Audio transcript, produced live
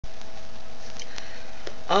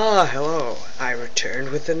Hello. I returned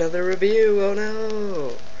with another review. Oh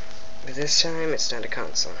no. But this time it's not a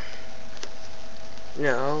console.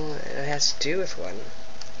 No, it has to do with one.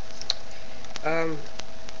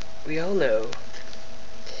 We all know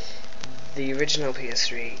the original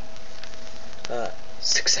PS3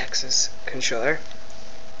 6-axis controller.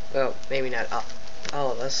 Well, maybe not all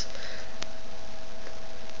of us.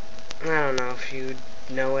 I don't know if you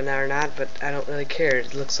know it or not, but I don't really care.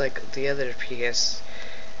 It looks like the other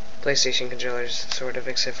PlayStation controllers, sort of,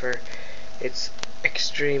 except for it's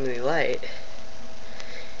extremely light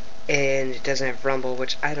and it doesn't have rumble,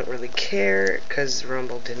 which I don't really care because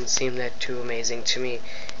rumble didn't seem that too amazing to me.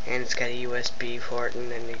 And it's got a USB port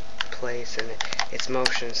in any place, and it's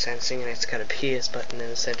motion sensing, and it's got a PS button in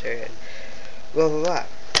the center, and blah blah blah.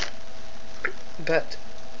 But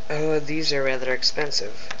these are rather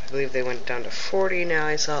expensive. I believe they went down to $40 now.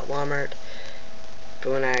 I saw at Walmart. But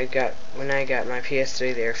when I got my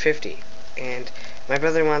PS3, they were $50. And my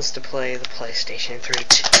brother wants to play the PlayStation 3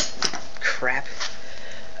 crap.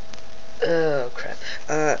 Oh crap.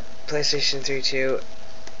 PlayStation 3 too.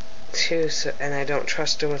 So, and I don't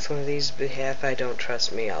trust him with one of these behalf. I don't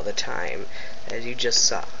trust me all the time, as you just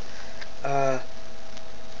saw. But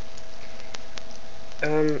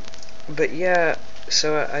yeah,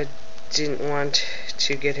 so I didn't want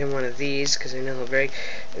to get him one of these because I know he'll break.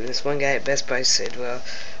 And this one guy at Best Buy said, well,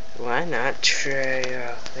 why not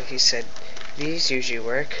try, like he said, these usually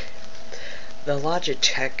work. The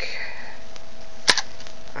Logitech,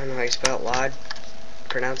 I don't know how you spell it,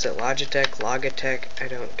 pronounce it Logitech, I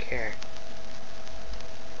don't care.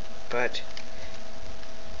 But,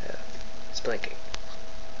 it's blinking.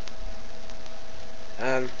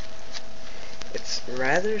 It's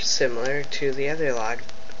rather similar to the other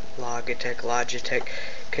Logitech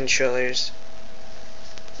controllers,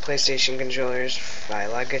 PlayStation controllers by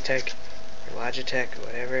Logitech,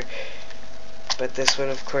 whatever. But this one,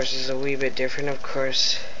 of course, is a wee bit different. Of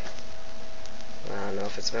course, I don't know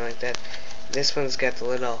if it's been like that. This one's got the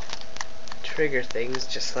little trigger things,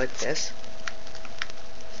 just like this.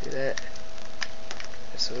 See that?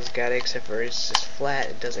 This one's got it, except for it's just flat.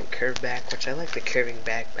 It doesn't curve back, which I like the curving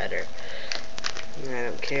back better. I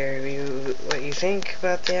don't care what you think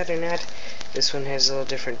about that or not. This one has little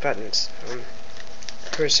different buttons.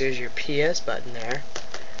 Of course, there's your PS button there.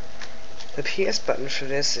 The PS button for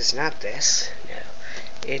this is not this. No,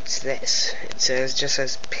 it's this. It just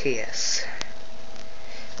says PS.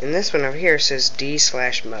 And this one over here says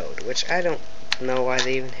D/mode, which I don't know why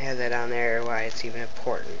they even have that on there or why it's even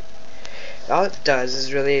important. All it does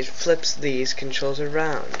is really it flips these controls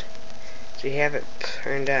around. So you have it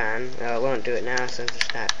turned on. It won't do it now since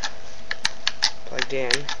it's not plugged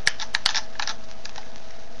in.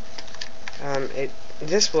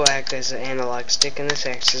 This will act as an analog stick, and this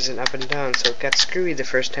acts as an up and down. So it got screwy the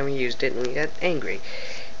first time we used it, and we got angry.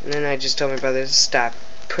 And then I just told my brother to stop,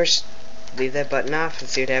 leave that button off, and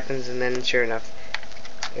see what happens. And then, sure enough,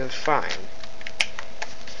 it was fine.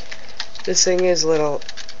 This thing is a little,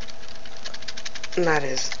 not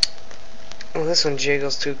as. Well, this one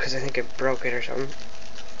jiggles too because I think it broke it or something.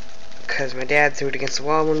 Because my dad threw it against the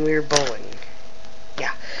wall when we were bowling.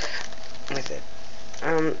 Yeah, with it.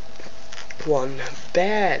 One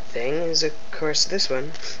bad thing is, of course, this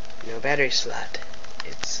one. No battery slot.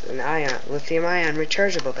 It's an lithium-ion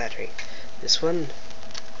rechargeable battery. This one.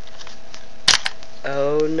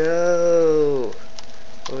 Oh no!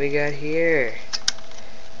 What we got here?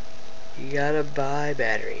 You gotta buy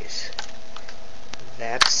batteries.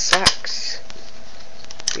 That sucks.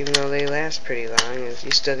 Even though they last pretty long,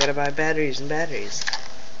 you still gotta buy batteries and batteries.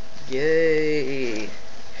 Yay!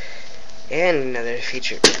 And another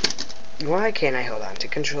feature. Why can't I hold on to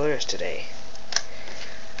controllers today?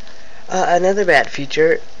 Another bad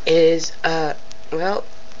feature is, well,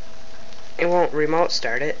 it won't remote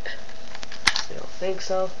start it. I don't think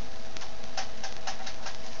so.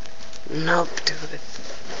 Nope, dude.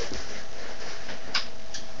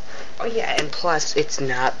 Oh yeah, and plus, it's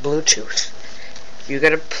not Bluetooth. You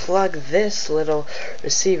gotta plug this little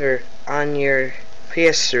receiver on your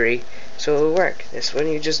PS3 so it will work. This one,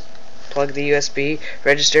 you just plug the USB,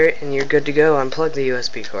 register it, and you're good to go. Unplug the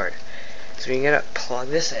USB cord. So you gotta plug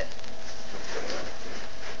this in.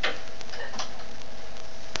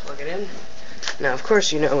 Plug it in. Now, of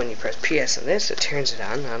course, you know when you press PS on this, it turns it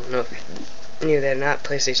on. I don't know if you knew that or not.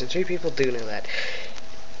 PlayStation 3 people do know that.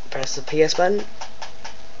 Press the PS button.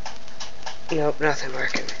 Nope, nothing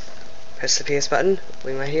working. Press the PS button.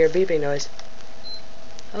 We might hear a beeping noise.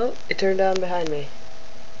 Oh, it turned on behind me.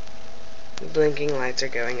 The blinking lights are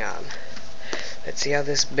going on. Let's see how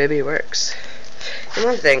this baby works. And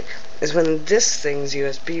one thing, is when this thing's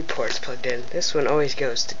USB port's plugged in. This one always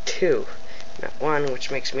goes to 2, not 1,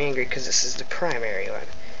 which makes me angry because this is the primary one.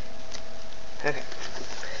 Okay.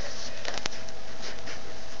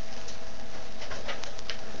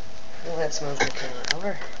 Well, let's move the camera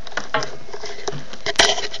over.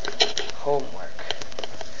 Homework.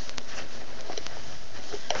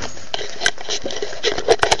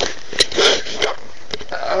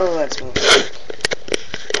 Oh, let's move it.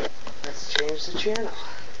 Let's change the channel.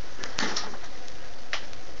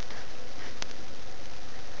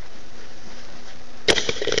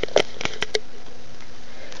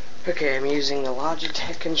 Okay, I'm using the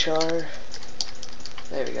Logitech controller.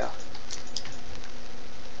 There we go.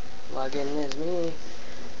 Log in as me.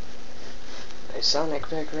 Nice Sonic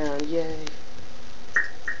background, yay.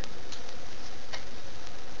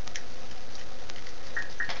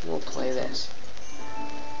 We'll play this.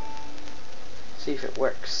 See if it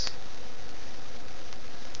works.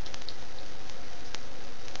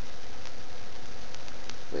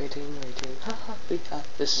 Waiting. Ha ha ha.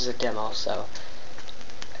 This is a demo, so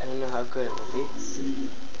I don't know how good it will be. Let's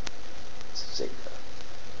see.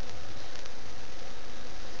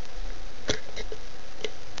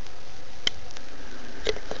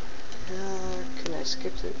 Can I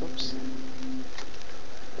skip it? Oops.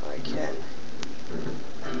 Oh, I can.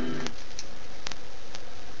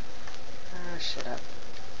 Shut up.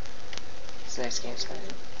 It's a nice game style.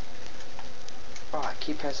 Oh, I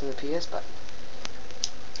keep pressing the PS button.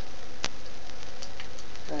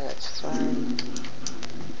 That's fine.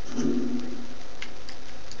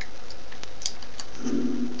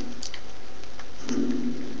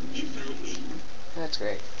 That's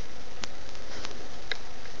great.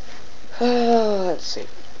 Let's see.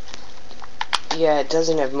 Yeah, it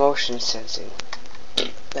doesn't have motion sensing.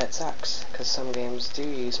 That sucks, because some games do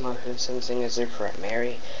use motion sensing as their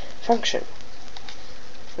primary function.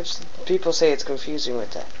 Which people say it's confusing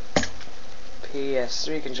with the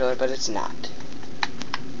PS3 controller, but it's not.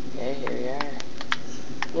 Okay, here we are.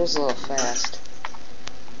 It was a little fast.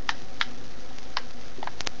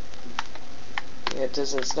 Yeah,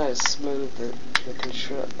 it's not as smooth. The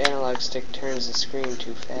control analog stick turns the screen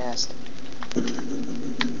too fast.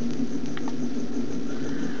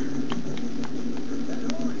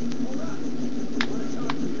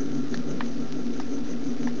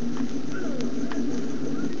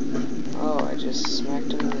 Oh, I just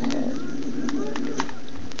smacked him in the head.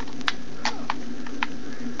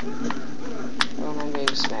 Oh, I'm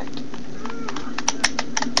being smacked.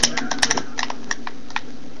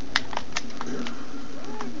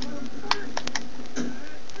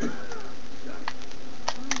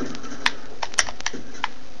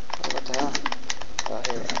 Oh, what the hell? Oh,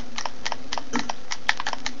 here we are.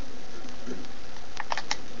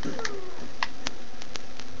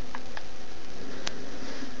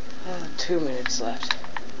 2 minutes left.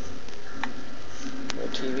 No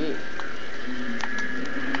TV.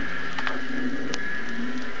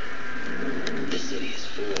 The city is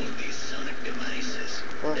full of these sonic devices.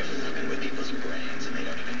 What? They're fucking with people's brains and they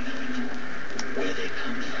don't even know it. Where they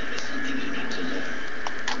come from is something you need to learn.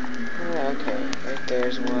 Yeah, okay. Right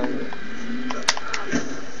there's one.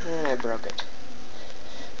 And I broke it.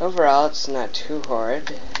 Overall, it's not too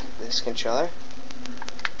horrid, this controller.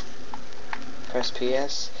 Press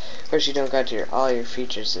PS. Of course, you don't got all your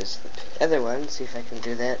features as the other one. See if I can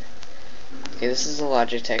do that. Okay, this is the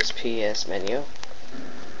Logitech's PS menu.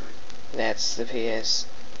 That's the PS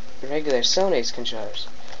regular Sony's controllers.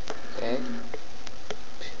 Okay.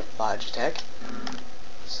 Logitech.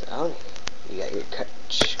 Sony. You got your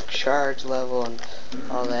charge level and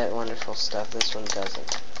all that wonderful stuff. This one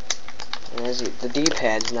doesn't. And as the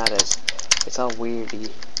D-pad's not as, it's all weirdy.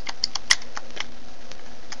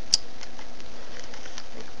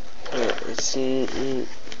 It's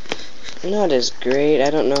not as great. I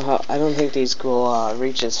don't know how. I don't think these will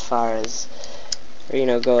reach as far as,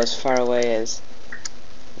 or go as far away as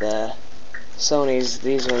the Sony's.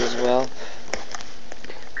 These ones will.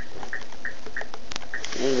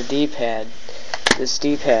 And the D-pad. This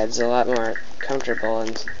D-pad's a lot more comfortable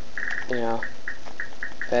and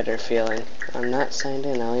better feeling. I'm not signed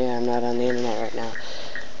in. Oh yeah, I'm not on the internet right now.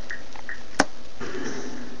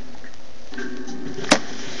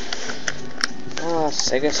 Oh,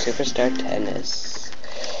 Sega Superstar Tennis.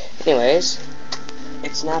 Anyways,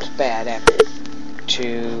 it's not bad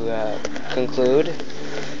to conclude.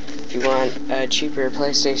 If you want a cheaper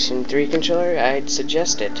PlayStation 3 controller, I'd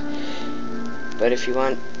suggest it. But if you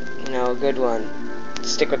want, a good one,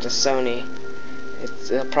 stick with the Sony.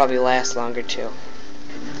 It'll probably last longer too.